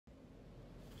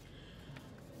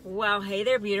Well, hey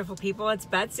there, beautiful people. It's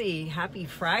Betsy. Happy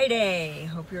Friday.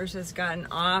 Hope yours has gotten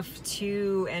off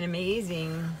to an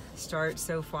amazing start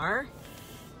so far.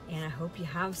 And I hope you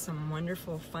have some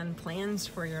wonderful, fun plans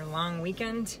for your long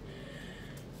weekend.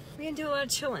 We're going to do a lot of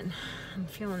chilling. I'm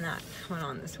feeling that going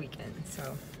on this weekend.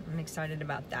 So I'm excited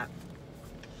about that.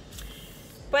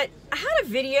 But I had a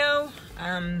video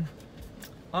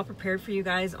all prepared for you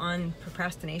guys on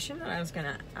procrastination that I was going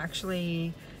to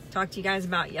actually talk to you guys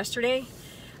about yesterday.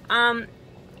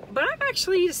 But I've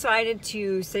actually decided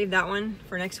to save that one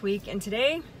for next week. And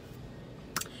today,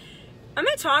 I'm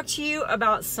going to talk to you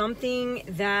about something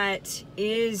that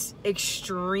is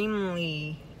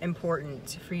extremely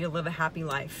important for you to live a happy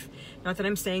life. Not that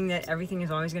I'm saying that everything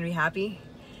is always going to be happy,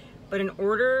 but in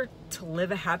order to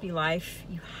live a happy life,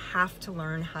 you have to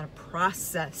learn how to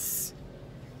process,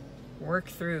 work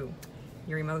through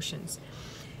your emotions.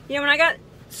 You know, when I got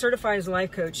certified as a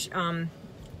life coach,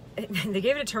 they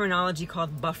gave it a terminology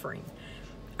called buffering.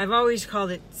 I've always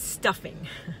called it stuffing.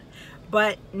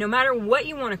 But no matter what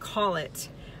you want to call it,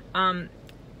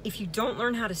 if you don't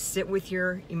learn how to sit with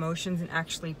your emotions and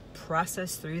actually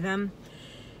process through them,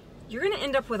 you're going to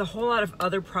end up with a whole lot of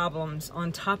other problems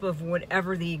on top of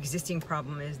whatever the existing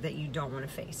problem is that you don't want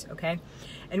to face, okay?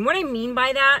 And what I mean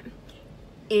by that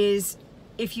is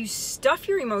if you stuff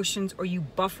your emotions or you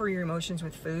buffer your emotions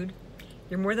with food,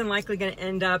 you're more than likely going to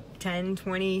end up 10,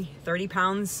 20, 30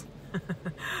 pounds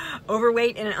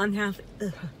overweight in an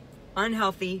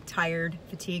unhealthy, tired,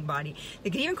 fatigued body. They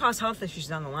could even cause health issues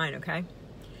down the line, okay?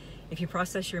 If you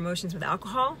process your emotions with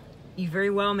alcohol, you very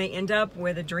well may end up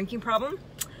with a drinking problem,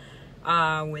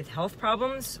 with health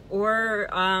problems, or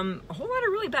a whole lot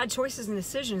of really bad choices and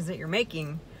decisions that you're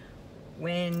making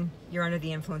when you're under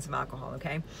the influence of alcohol,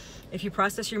 okay? If you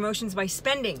process your emotions by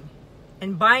spending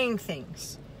and buying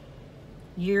things,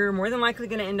 you're more than likely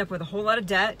going to end up with a whole lot of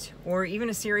debt or even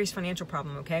a serious financial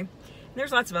problem, okay? And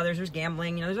there's lots of others. There's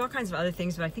gambling, you know, there's all kinds of other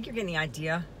things, but I think you're getting the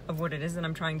idea of what it is that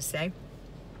I'm trying to say.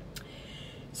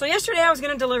 So yesterday I was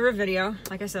going to deliver a video,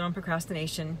 like I said, on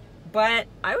procrastination, but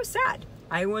I was sad.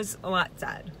 I was a lot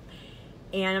sad.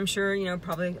 And I'm sure, you know,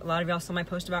 probably a lot of y'all saw my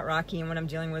post about Rocky and what I'm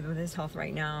dealing with his health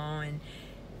right now. And,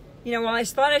 you know, while I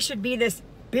thought I should be this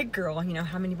big girl, you know,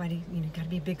 how anybody, you know, got to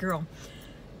be a big girl,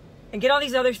 and get all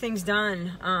these other things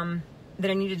done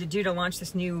that I needed to do to launch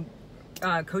this new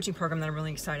coaching program that I'm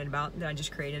really excited about, that I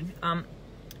just created.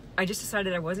 I just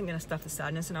decided I wasn't going to stuff the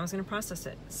sadness and I was going to process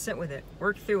it, sit with it,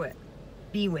 work through it,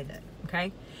 be with it,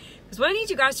 okay? Because what I need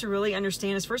you guys to really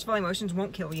understand is, first of all, emotions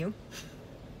won't kill you.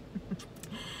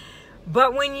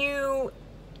 But when you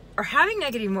are having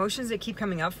negative emotions that keep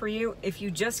coming up for you, if you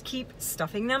just keep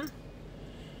stuffing them,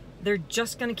 they're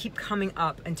just going to keep coming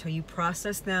up until you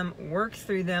process them, work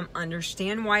through them,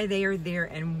 understand why they are there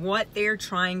and what they're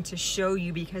trying to show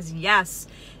you. Because yes,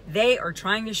 they are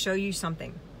trying to show you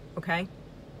something, okay?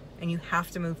 And you have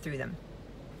to move through them.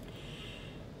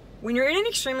 When you're in an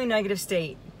extremely negative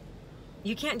state,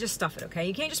 you can't just stuff it, okay?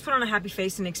 You can't just put on a happy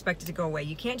face and expect it to go away.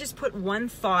 You can't just put one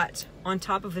thought on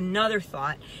top of another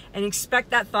thought and expect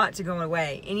that thought to go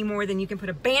away any more than you can put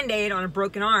a Band-Aid on a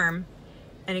broken arm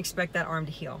and expect that arm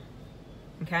to heal.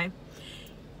 Okay?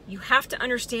 You have to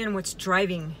understand what's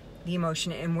driving the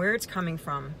emotion and where it's coming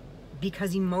from,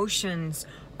 because emotions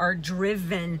are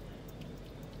driven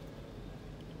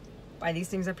by these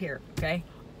things up here, okay?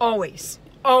 Always,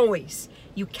 always.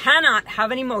 You cannot have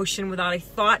an emotion without a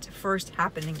thought first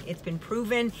happening. It's been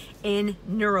proven in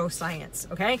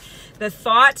neuroscience, okay? The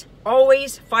thought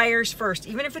always fires first,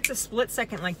 even if it's a split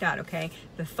second like that, okay?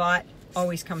 The thought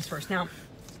always comes first. Now,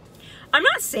 I'm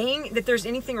not saying that there's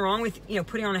anything wrong with, you know,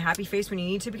 putting on a happy face when you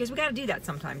need to, because we got to do that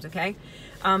sometimes, okay?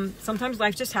 Sometimes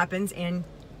life just happens and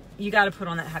you got to put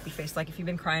on that happy face. Like if you've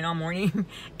been crying all morning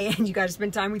and you got to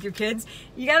spend time with your kids,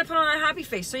 you got to put on a happy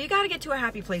face. So you got to get to a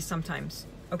happy place sometimes,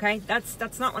 okay?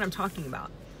 That's not what I'm talking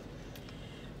about.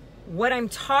 What I'm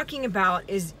talking about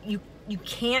is you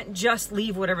can't just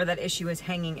leave whatever that issue is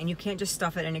hanging, and you can't just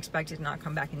stuff it and expect it to not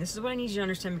come back. And this is what I need you to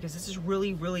understand, because this is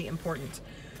really, really important.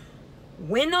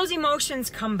 When those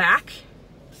emotions come back,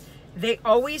 they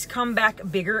always come back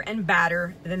bigger and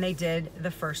badder than they did the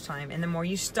first time. And the more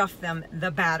you stuff them, the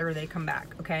badder they come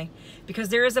back, okay? Because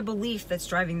there is a belief that's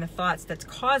driving the thoughts that's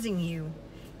causing you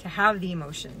to have the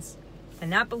emotions.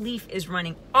 And that belief is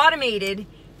running automated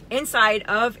inside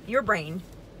of your brain.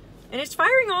 And it's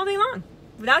firing all day long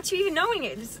without you even knowing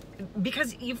it. It's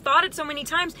because you've thought it so many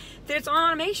times that it's on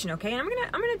automation, okay? And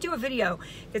I'm gonna do a video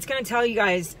that's gonna tell you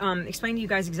guys, explain to you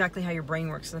guys exactly how your brain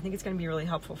works. So I think it's gonna be really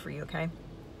helpful for you, okay?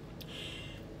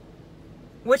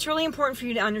 What's really important for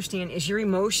you to understand is your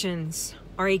emotions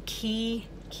are a key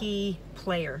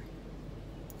player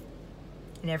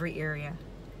in every area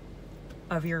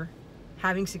of your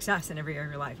having success in every area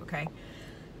of your life, okay?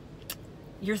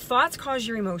 Your thoughts cause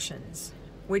your emotions,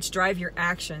 which drive your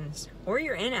actions or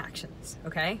your inactions,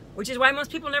 okay? Which is why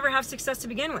most people never have success to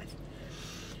begin with.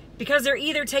 Because they're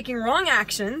either taking wrong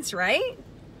actions, right?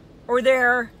 Or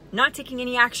they're not taking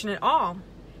any action at all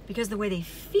because the way they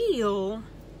feel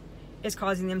is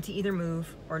causing them to either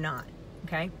move or not,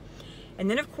 okay? And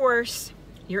then, of course,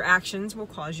 your actions will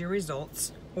cause your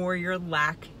results or your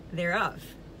lack thereof.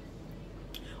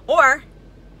 Or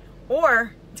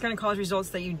it's going to cause results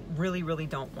that you really, really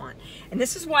don't want. And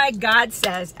this is why God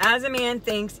says, as a man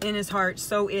thinks in his heart,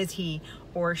 so is he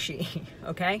or she,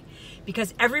 okay?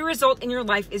 Because every result in your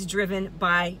life is driven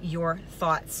by your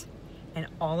thoughts. And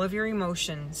all of your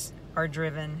emotions are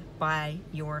driven by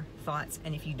your thoughts.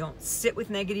 And if you don't sit with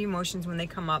negative emotions when they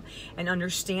come up and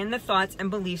understand the thoughts and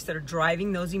beliefs that are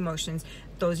driving those emotions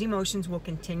will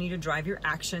continue to drive your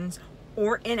actions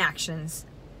or inactions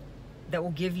that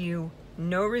will give you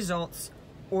no results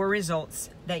or results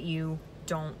that you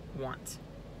don't want.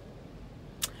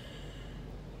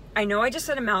 I know I just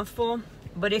said a mouthful,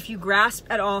 but if you grasp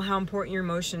at all how important your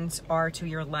emotions are to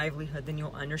your livelihood, then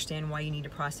you'll understand why you need to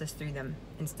process through them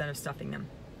instead of stuffing them.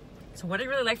 So what I'd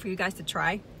really like for you guys to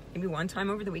try, maybe one time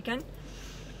over the weekend,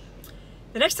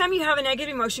 the next time you have a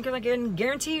negative emotion, because I can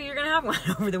guarantee you're going to have one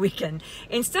over the weekend,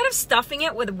 instead of stuffing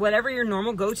it with whatever your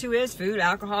normal go-to is, food,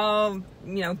 alcohol,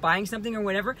 buying something or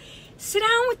whatever, sit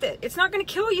down with it. It's not going to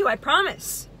kill you, I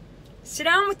promise. Sit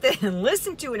down with it and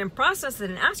listen to it and process it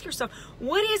and ask yourself,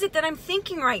 what is it that I'm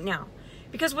thinking right now?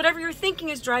 Because whatever you're thinking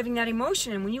is driving that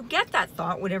emotion. And when you get that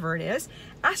thought, whatever it is,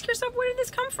 ask yourself, where did this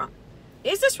come from?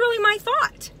 Is this really my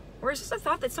thought? Or is this a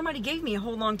thought that somebody gave me a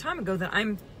whole long time ago that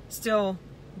I'm still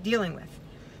dealing with?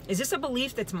 Is this a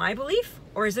belief that's my belief?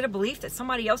 Or is it a belief that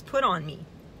somebody else put on me?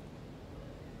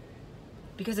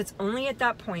 Because it's only at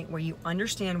that point where you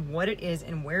understand what it is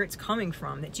and where it's coming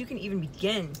from that you can even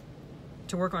begin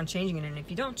to work on changing it. And if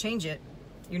you don't change it,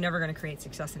 you're never going to create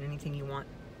success in anything you want.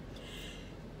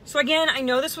 So again, I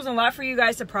know this was a lot for you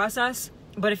guys to process,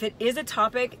 but if it is a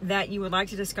topic that you would like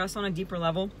to discuss on a deeper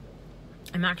level,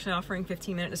 I'm actually offering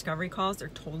 15-minute discovery calls. They're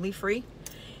totally free.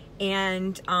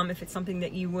 And if it's something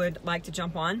that you would like to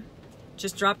jump on,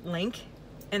 just drop link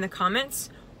in the comments.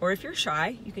 Or if you're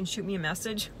shy, you can shoot me a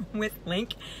message with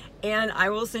link and I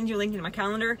will send you a link into my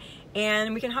calendar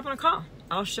and we can hop on a call.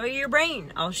 I'll show you your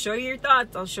brain. I'll show you your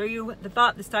thoughts. I'll show you the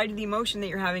thought that's tied to the emotion that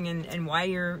you're having and why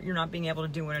you're not being able to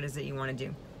do what it is that you want to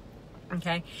do.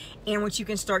 Okay? And what you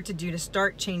can start to do to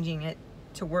start changing it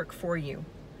to work for you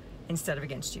instead of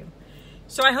against you.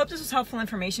 So I hope this was helpful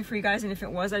information for you guys. And if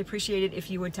it was, I'd appreciate it if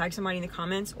you would tag somebody in the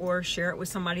comments or share it with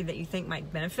somebody that you think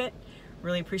might benefit.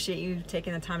 Really appreciate you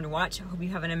taking the time to watch. I hope you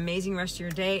have an amazing rest of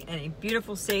your day and a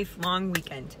beautiful, safe, long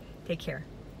weekend. Take care.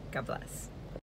 God bless.